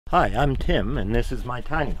Hi, I'm Tim, and this is my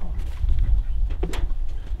tiny home.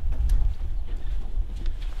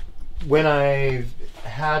 When I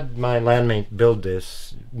had my landmate build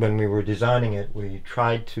this, when we were designing it, we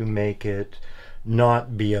tried to make it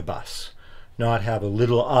not be a bus, not have a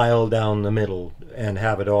little aisle down the middle and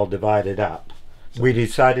have it all divided up. We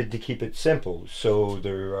decided to keep it simple, so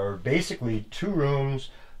there are basically 2 rooms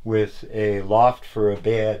with a loft for a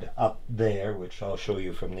bed up there, which I'll show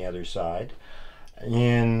you from the other side.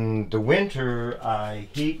 In the winter, I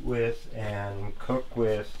heat with and cook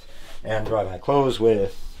with and dry my clothes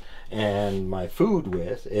with and my food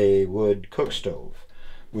with a wood cook stove,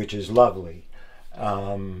 which is lovely.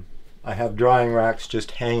 I have drying racks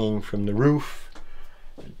just hanging from the roof.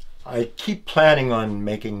 I keep planning on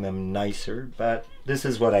making them nicer, but this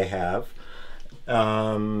is what I have.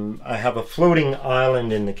 I have a floating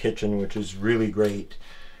island in the kitchen, which is really great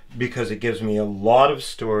because it gives me a lot of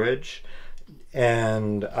storage,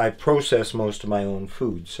 and I process most of my own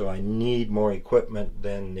food, so I need more equipment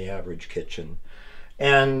than the average kitchen.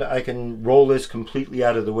 And I can roll this completely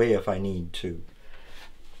out of the way if I need to,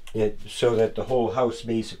 so that the whole house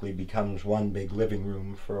basically becomes one big living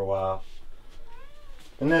room for a while.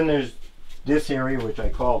 And then there's this area, which I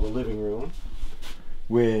call the living room,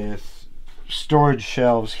 with storage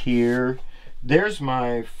shelves here. There's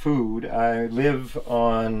my food. I live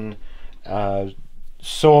on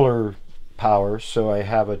solar power, so I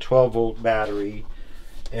have a 12-volt battery,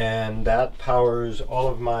 and that powers all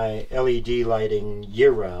of my LED lighting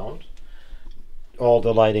year-round, all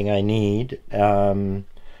the lighting I need.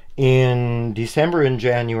 In December and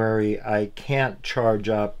January, I can't charge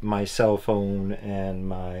up my cell phone and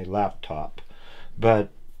my laptop, but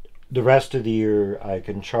the rest of the year I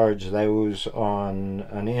can charge those on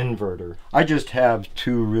an inverter. I just have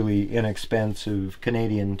 2 really inexpensive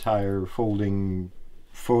Canadian Tire folding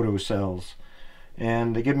photo cells,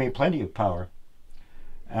 and they give me plenty of power.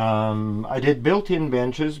 I did built-in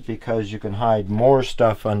benches because you can hide more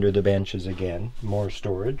stuff under the benches again, more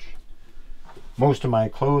storage. Most of my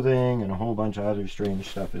clothing and a whole bunch of other strange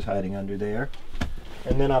stuff is hiding under there.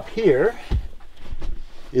 And then up here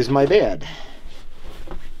is my bed,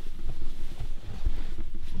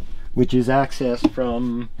 which is accessed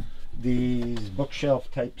from these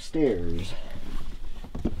bookshelf type stairs.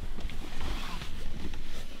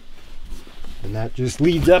 And that just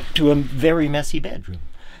leads up to a very messy bedroom.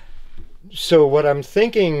 So what I'm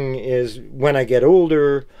thinking is when I get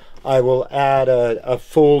older, I will add a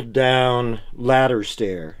fold down ladder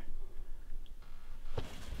stair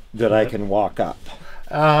that I can walk up.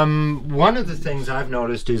 One of the things I've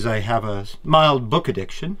noticed is I have a mild book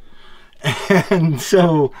addiction. And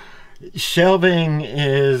so shelving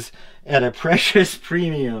is at a precious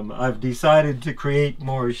premium. I've decided to create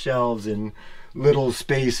more shelves in little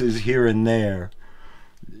spaces here and there.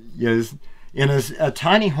 Yes, a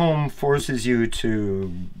tiny home forces you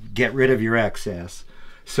to get rid of your excess.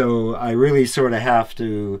 So I really sort of have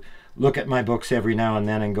to look at my books every now and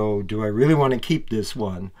then and go, do I really want to keep this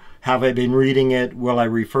one? Have I been reading it? Will I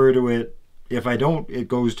refer to it? If I don't, it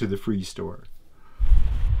goes to the free store.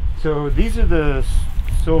 So these are the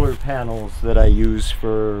solar panels that I use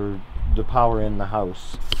for the power in the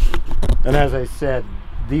house. And as I said,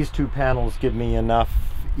 these 2 panels give me enough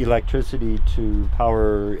electricity to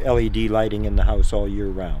power LED lighting in the house all year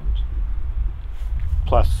round.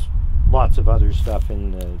 Plus lots of other stuff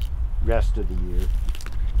in the rest of the year.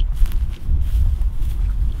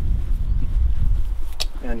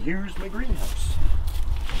 And here's my greenhouse,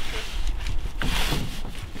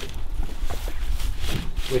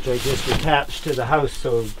 which I just attached to the house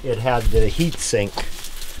so it had the heat sink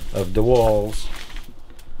of the walls.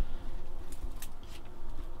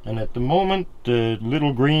 And at the moment, the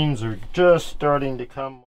little greens are just starting to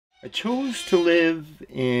come. I chose to live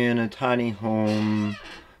in a tiny home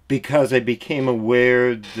because I became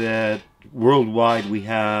aware that worldwide we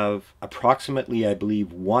have approximately, I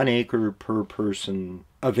believe, 1 acre per person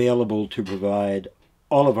available to provide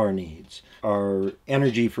all of our needs. Our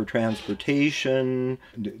energy for transportation,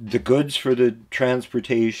 the goods for the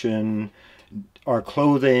transportation, our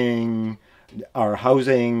clothing, our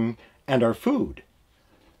housing, and our food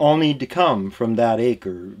all need to come from that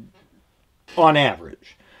acre on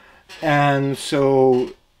average. And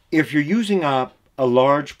so if you're using up a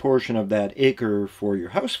large portion of that acre for your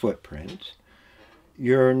house footprint,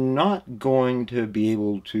 you're not going to be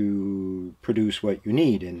able to produce what you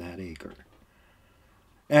need in that acre.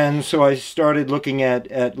 And so I started looking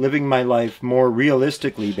at living my life more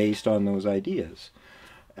realistically based on those ideas.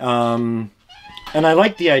 And I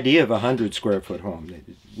like the idea of a 100-square-foot home,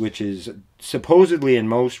 which is supposedly in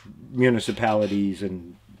most municipalities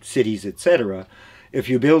and cities, etc., If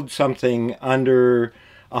you build something under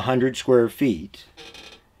 100 square feet,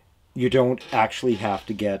 you don't actually have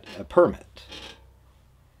to get a permit.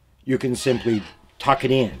 You can simply tuck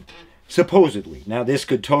it in, supposedly. Now, this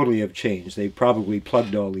could totally have changed. They probably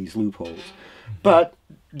plugged all these loopholes. But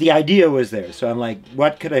the idea was there. So I'm like,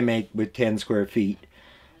 what could I make with 10 square feet?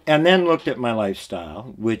 And then looked at my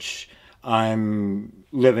lifestyle, which I'm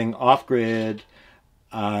living off-grid.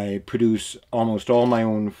 I produce almost all my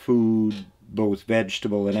own food, both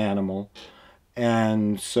vegetable and animal.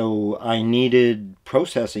 And so I needed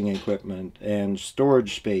processing equipment and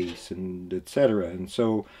storage space and etc. And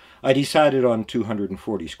so I decided on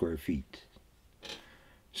 240 square feet.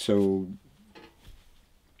 So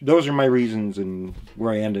those are my reasons and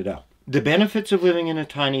where I ended up. The benefits of living in a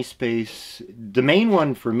tiny space, the main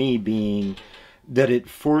one for me being that it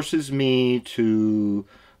forces me to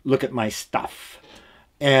look at my stuff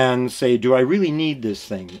and say, do I really need this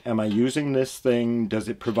thing? Am I using this thing? Does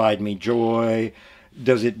it provide me joy?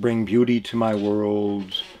 Does it bring beauty to my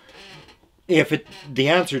world? If the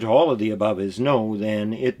answer to all of the above is no,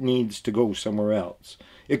 then it needs to go somewhere else.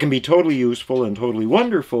 It can be totally useful and totally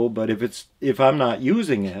wonderful, but if I'm not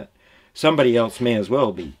using it, somebody else may as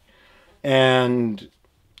well be. And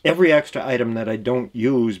every extra item that I don't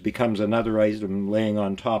use becomes another item laying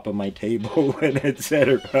on top of my table, and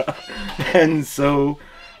etc. And so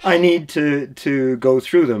I need to go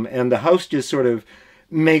through them, and the house just sort of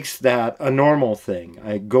makes that a normal thing.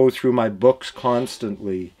 I go through my books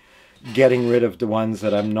constantly, getting rid of the ones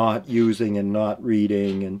that I'm not using and not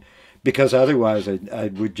reading, and because otherwise I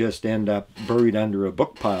would just end up buried under a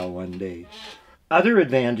book pile one day. Other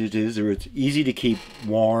advantages are it's easy to keep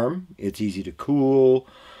warm, it's easy to cool,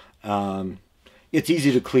 it's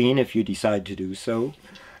easy to clean if you decide to do so.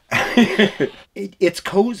 It's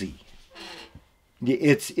cozy.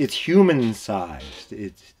 It's human sized.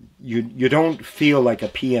 You don't feel like a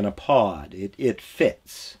pea in a pod. It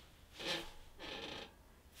fits.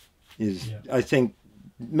 I think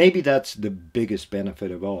maybe that's the biggest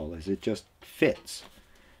benefit of all, is it just fits.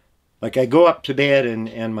 Like I go up to bed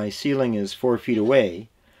and my ceiling is 4 feet away,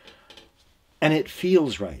 and it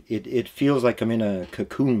feels right. It feels like I'm in a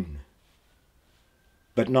cocoon,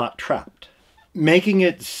 but not trapped. Making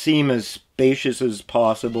it seem as spacious as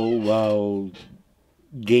possible while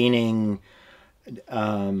gaining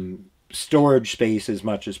storage space as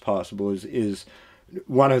much as possible is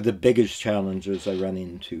one of the biggest challenges I run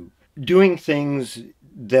into. Doing things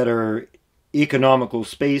that are economical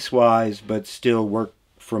space-wise but still work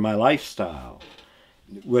for my lifestyle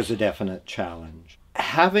was a definite challenge.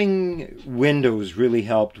 Having windows really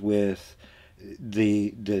helped with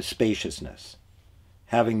the spaciousness.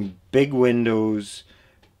 Having big windows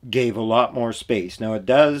gave a lot more space. Now it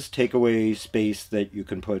does take away space that you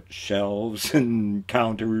can put shelves and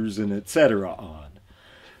counters and etc. on.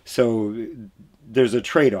 So there's a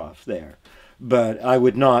trade-off there. But I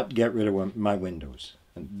would not get rid of my windows.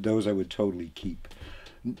 Those I would totally keep.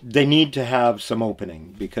 They need to have some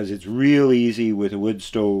opening because it's real easy with a wood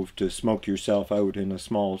stove to smoke yourself out in a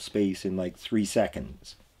small space in like 3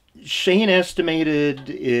 seconds. Shane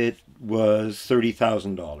estimated it was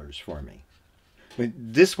 $30,000 for me. But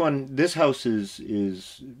this house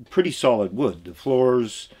is pretty solid wood. The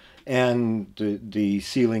floors and the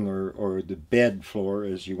ceiling or the bed floor,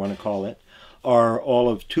 as you want to call it, are all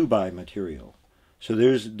of 2x material. So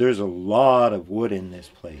there's a lot of wood in this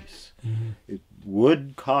place. Mm-hmm.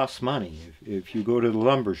 Wood costs money. If you go to the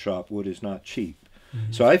lumber shop, wood is not cheap.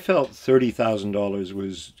 Mm-hmm. So I felt $30,000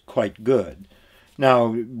 was quite good. Now,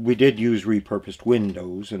 we did use repurposed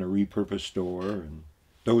windows and a repurposed door and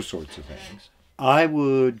those sorts of things. I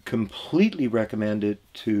would completely recommend it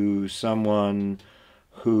to someone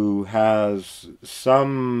who has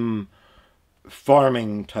some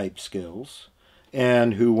farming type skills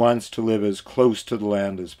and who wants to live as close to the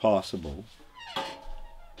land as possible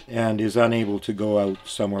and is unable to go out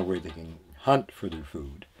somewhere where they can hunt for their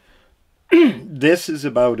food. This is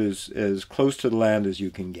about as close to the land as you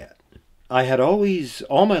can get. I had always,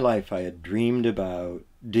 all my life, I had dreamed about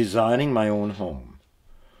designing my own home.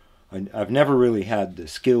 I've never really had the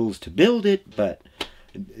skills to build it, but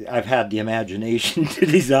I've had the imagination to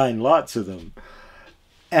design lots of them.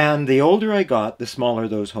 And the older I got, the smaller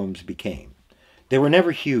those homes became. They were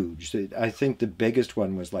never huge. I think the biggest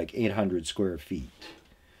one was like 800 square feet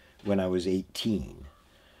when I was 18.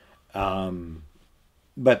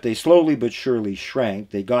 But they slowly but surely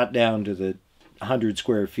shrank. They got down to the 100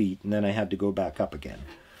 square feet, and then I had to go back up again,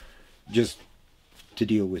 just to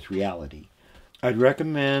deal with reality. I'd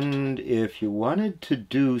recommend, if you wanted to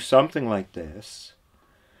do something like this,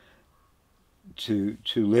 to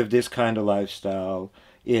live this kind of lifestyle,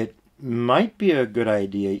 it might be a good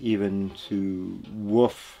idea even to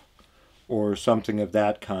woof or something of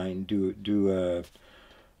that kind, do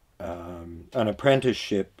an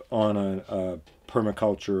apprenticeship on a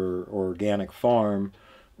permaculture or organic farm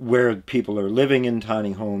where people are living in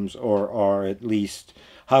tiny homes or are at least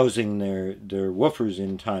housing their woofers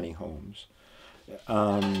in tiny homes,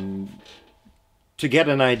 to get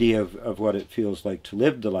an idea of what it feels like to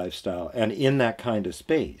live the lifestyle and in that kind of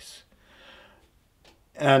space.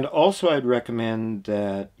 And also I'd recommend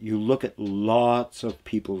that you look at lots of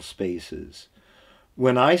people's spaces.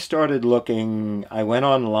 When I started looking, I went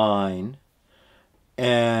online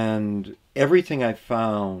and everything I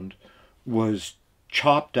found was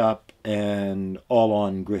chopped up and all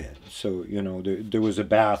on grid. So, you know, there was a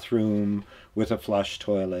bathroom with a flush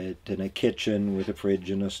toilet and a kitchen with a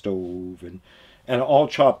fridge and a stove and all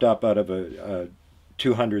chopped up out of a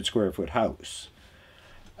 200 square foot house.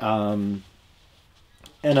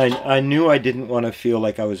 And I knew I didn't want to feel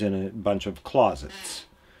like I was in a bunch of closets.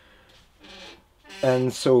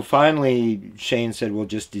 And so finally Shane said, well,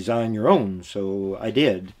 just design your own. So I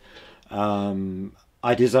did.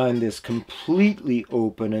 I designed this completely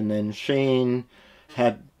open, and then Shane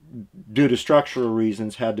had, due to structural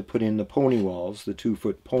reasons, had to put in the pony walls, the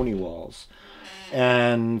 2-foot pony walls.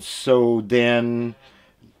 And so then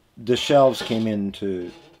the shelves came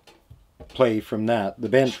into play from that. The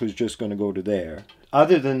bench was just going to go to there.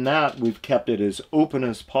 Other than that, we've kept it as open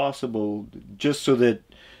as possible, just so that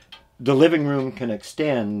the living room can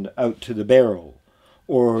extend out to the barrel,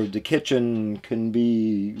 or the kitchen can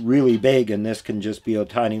be really big and this can just be a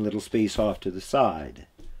tiny little space off to the side.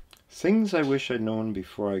 Things I wish I'd known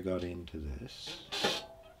before I got into this.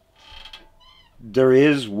 There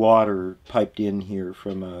is water piped in here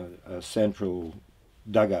from a central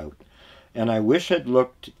dugout, and I wish I'd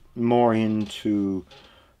looked more into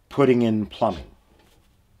putting in plumbing.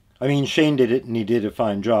 I mean, Shane did it and he did a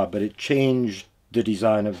fine job, but it changed the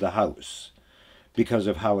design of the house because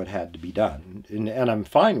of how it had to be done. And I'm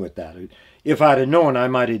fine with that. If I'd have known, I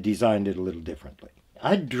might have designed it a little differently.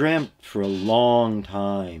 I dreamt for a long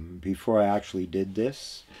time before I actually did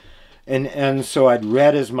this. And so I'd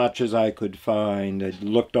read as much as I could find. I'd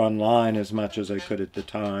looked online as much as I could at the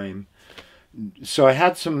time. So I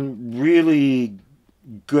had some really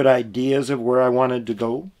good ideas of where I wanted to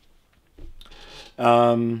go.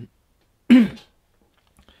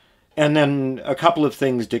 And then a couple of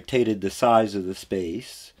things dictated the size of the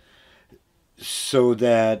space, so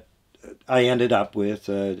that I ended up with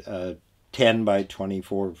a 10 by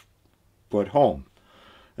 24 foot home.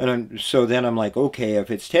 And so then I'm like, okay, if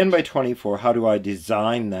it's 10 by 24, how do I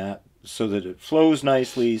design that so that it flows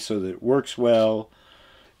nicely, so that it works well?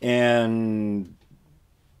 And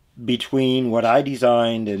between what I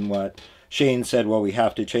designed and what Shane said, well, we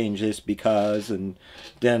have to change this because, and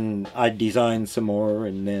then I'd design some more,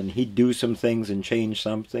 and then he'd do some things and change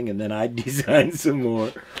something, and then I'd design some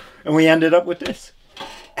more. And we ended up with this.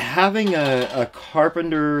 Having a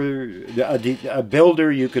carpenter, a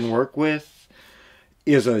builder you can work with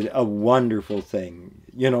is a wonderful thing.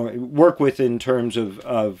 You know, work with in terms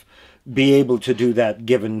of be able to do that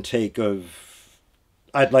give and take of,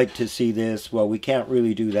 I'd like to see this, well, we can't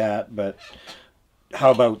really do that, but how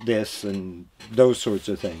about this, and those sorts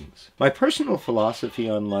of things. My personal philosophy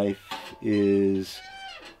on life is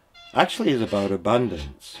about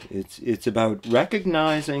abundance. It's about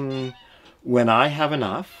recognizing when I have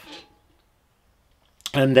enough,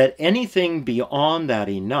 and that anything beyond that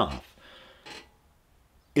enough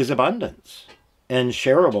is abundance and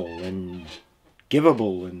shareable and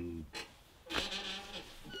giveable, and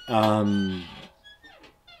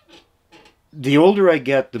the older I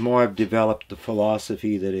get, the more I've developed the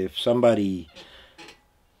philosophy that if somebody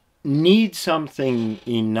needs something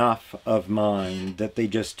enough of mine that they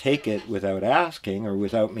just take it without asking or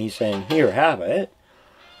without me saying, here, have it.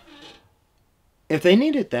 If they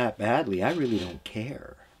need it that badly, I really don't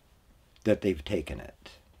care that they've taken it.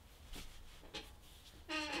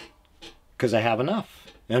 Because I have enough,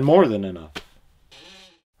 and more than enough.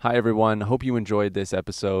 Hi everyone, hope you enjoyed this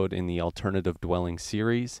episode in the Alternative Dwelling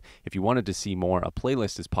series. If you wanted to see more, a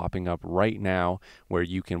playlist is popping up right now where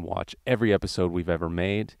you can watch every episode we've ever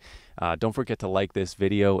made. Don't forget to like this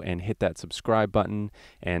video and hit that subscribe button,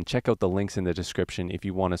 and check out the links in the description if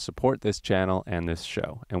you want to support this channel and this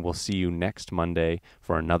show. And we'll see you next Monday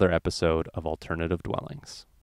for another episode of Alternative Dwellings.